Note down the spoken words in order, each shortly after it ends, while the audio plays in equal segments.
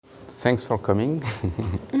Thanks for coming.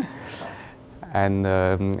 And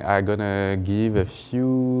I'm gonna give a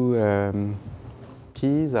few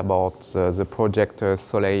keys about the project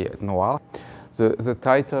Soleil Noir. The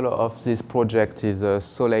title of this project is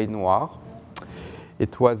Soleil Noir.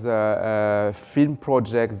 It was a film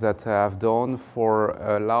project that I have done for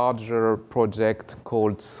a larger project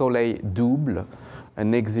called Soleil Double,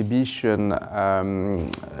 an exhibition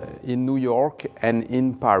in New York and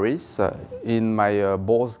in Paris, in my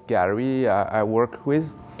both gallery I work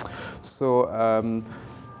with. So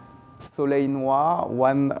Soleil Noir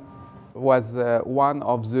was one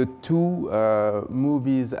of the two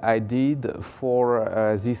movies I did for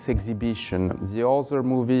this exhibition. The other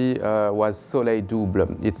movie was Soleil Double.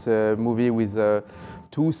 It's a movie with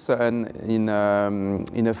two sons in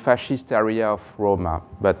a fascist area of Roma.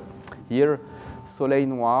 But here, Soleil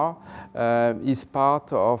Noir is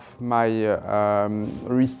part of my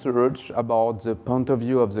research about the point of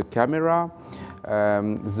view of the camera,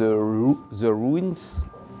 the ruins,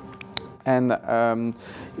 and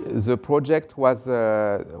the project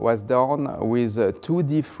was done with two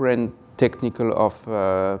different technical of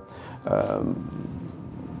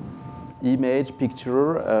image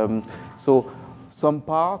picture. So some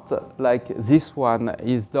part like this one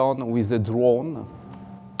is done with a drone,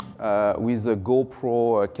 with a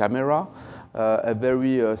GoPro camera, a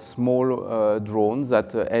very small drone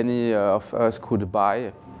that any of us could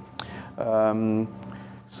buy.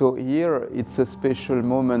 So here it's a special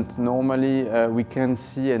moment. Normally we can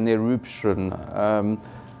see an eruption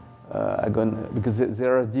because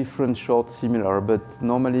there are different shots similar, but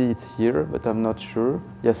normally it's here, but I'm not sure.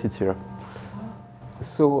 Yes, it's here.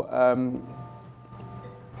 So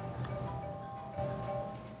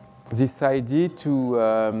this idea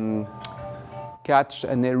to catch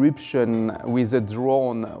an eruption with a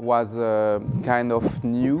drone was kind of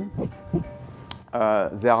new.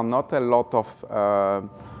 There are not a lot of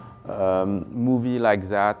movie like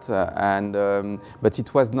that, but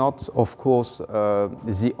it was not, of course,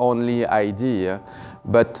 the only idea.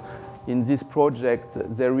 But in this project,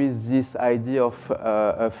 there is this idea of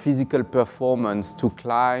a physical performance to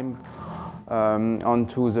climb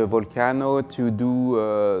onto the volcano, to do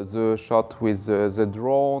the shot with the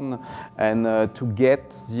drone, and to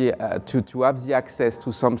get to have the access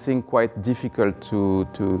to something quite difficult to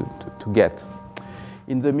get.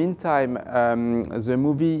 In the meantime, the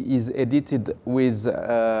movie is edited with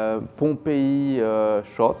Pompeii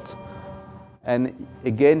shot, and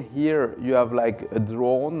again here you have like a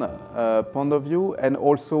drone point of view and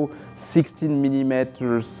also 16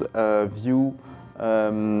 millimeters view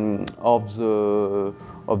of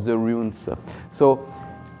the ruins. So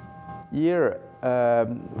here,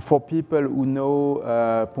 for people who know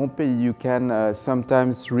Pompeii, you can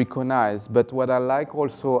sometimes recognize. But what I like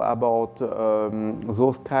also about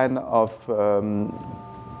those kind of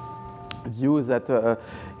views that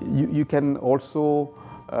you can also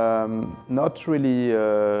not really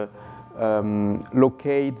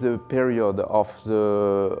locate the period of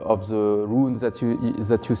the ruins that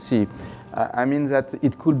you see. I mean that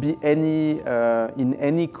it could be in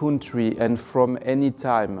any country and from any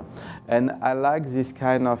time, and I like this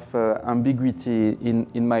kind of ambiguity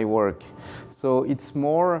in my work. So it's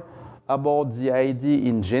more about the idea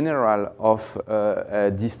in general of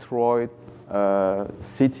a destroyed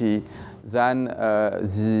city than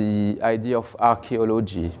the idea of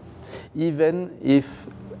archaeology, even if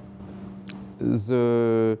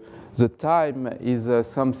the time is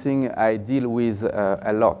something I deal with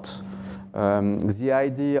a lot. The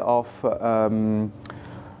idea of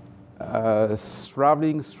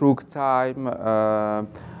traveling through time,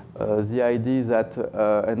 the idea that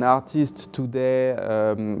an artist today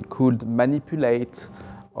could manipulate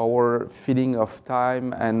our feeling of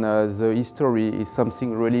time and the history is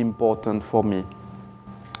something really important for me.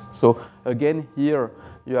 So again, here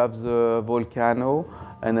you have the volcano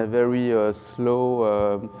and a very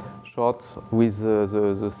slow shot with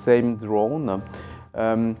the same drone.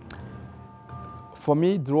 For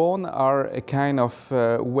me, drones are a kind of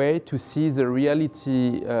way to see the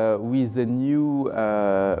reality with a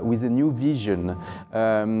new vision.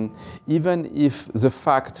 Even if the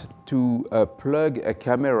fact to plug a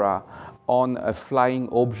camera on a flying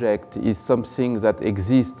object is something that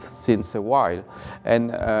exists since a while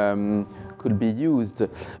and could be used,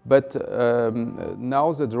 but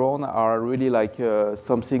now the drones are really like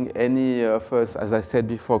something any of us, as I said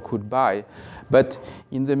before, could buy. But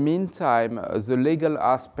in the meantime, the legal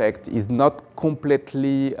aspect is not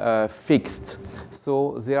completely fixed.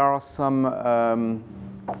 So there are some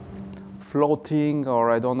floating,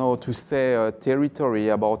 or I don't know to say, territory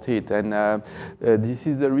about it. And this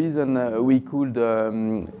is the reason we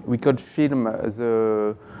could film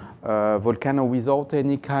the volcano without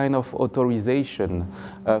any kind of authorization.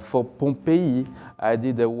 For Pompeii, I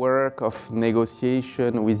did a work of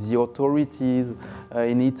negotiation with the authorities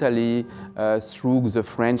in Italy through the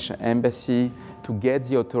French embassy to get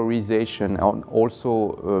the authorization. And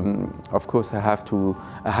also, of course, I had to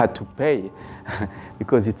pay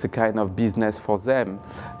because it's a kind of business for them.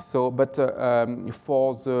 So, but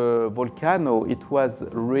for the volcano, it was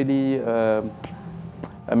really.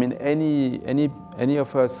 I mean, any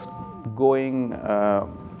of us going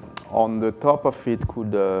on the top of it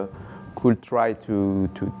could try to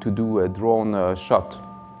do a drone shot.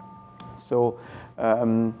 So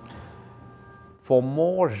for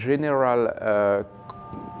more general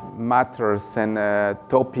matters and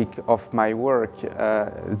topic of my work,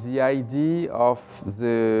 the idea of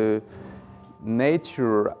the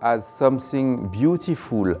nature as something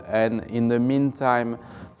beautiful and in the meantime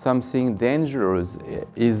something dangerous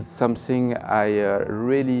is something I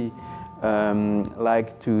really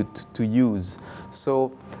like to use.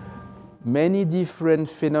 So many different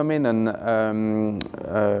phenomena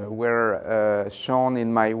were shown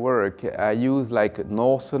in my work. I use like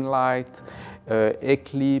northern light,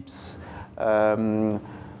 eclipse,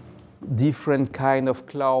 different kind of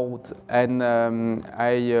cloud, and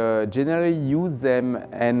I generally use them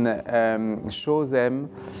and show them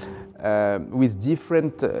with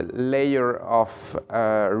different layer of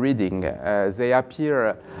reading. They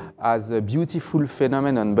appear as a beautiful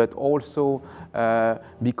phenomenon, but also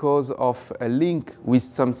because of a link with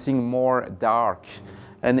something more dark.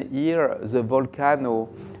 And here, the volcano,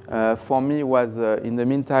 for me, was in the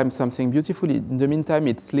meantime something beautiful. In the meantime,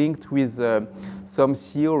 it's linked with some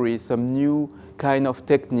theory, some new kind of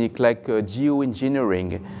technique like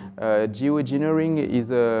geoengineering. Geoengineering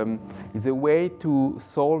is a way to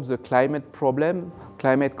solve the climate problem,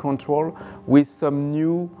 climate control, with some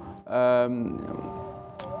new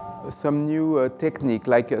technique,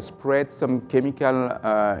 like spread some chemical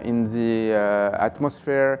in the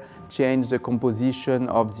atmosphere, change the composition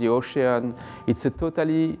of the ocean. It's a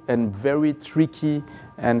totally and very tricky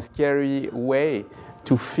and scary way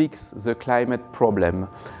to fix the climate problem.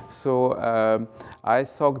 So I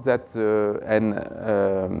thought that,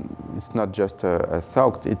 it's not just a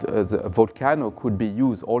thought, the volcano could be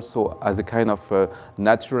used also as a kind of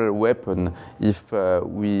natural weapon if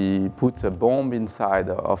we put a bomb inside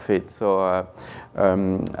of it. So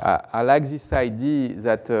I like this idea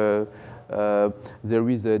that there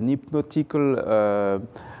is an hypnotical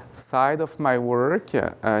side of my work,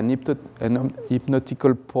 an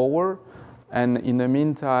hypnotical power, and in the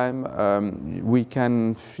meantime, we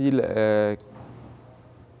can feel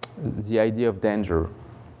the idea of danger.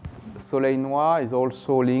 Soleil Noir is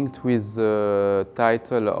also linked with the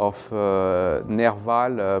title of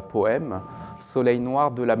Nerval poem, Soleil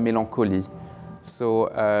Noir de la Mélancolie. So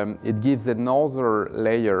it gives another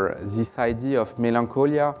layer. This idea of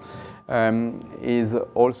melancholia is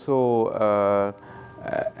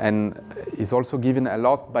also given a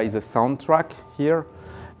lot by the soundtrack here.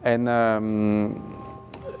 And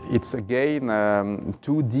it's again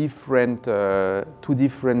two different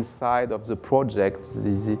sides of the project: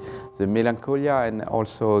 the melancholia and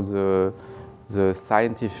also the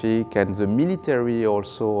scientific and the military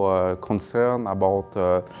also concern about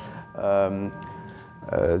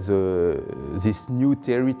this new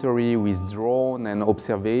territory with drone and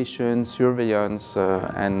observation, surveillance,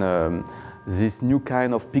 and this new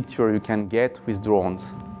kind of picture you can get with drones.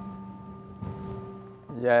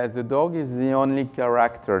 Yeah, the dog is the only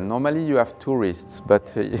character. Normally you have tourists,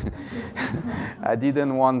 but I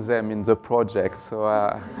didn't want them in the project, so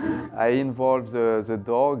I involved the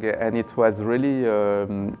dog, and it was really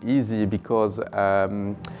easy because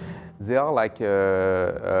they are like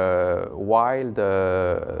a wild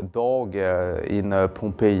dog in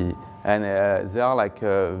Pompeii, and they are like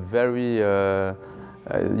very,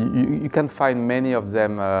 you can find many of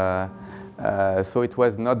them. So it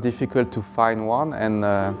was not difficult to find one,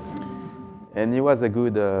 and he was a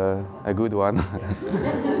good one,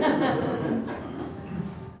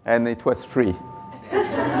 and it was free.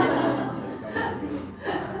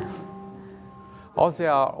 Oh, they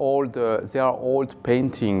are old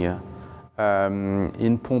painting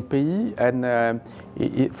in Pompeii, and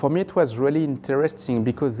for me it was really interesting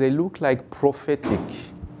because they look like prophetic,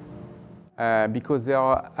 because they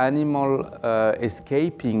are animal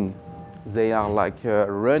escaping. They are like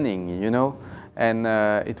running, you know, and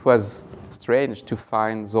it was strange to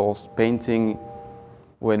find those paintings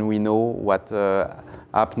when we know what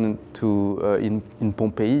happened to in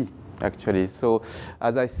Pompeii. actually. So,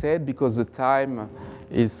 as I said, because the time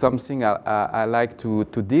is something I like to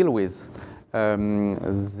deal with,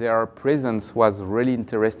 their presence was really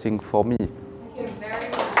interesting for me. Thank you very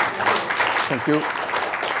much. Thank you.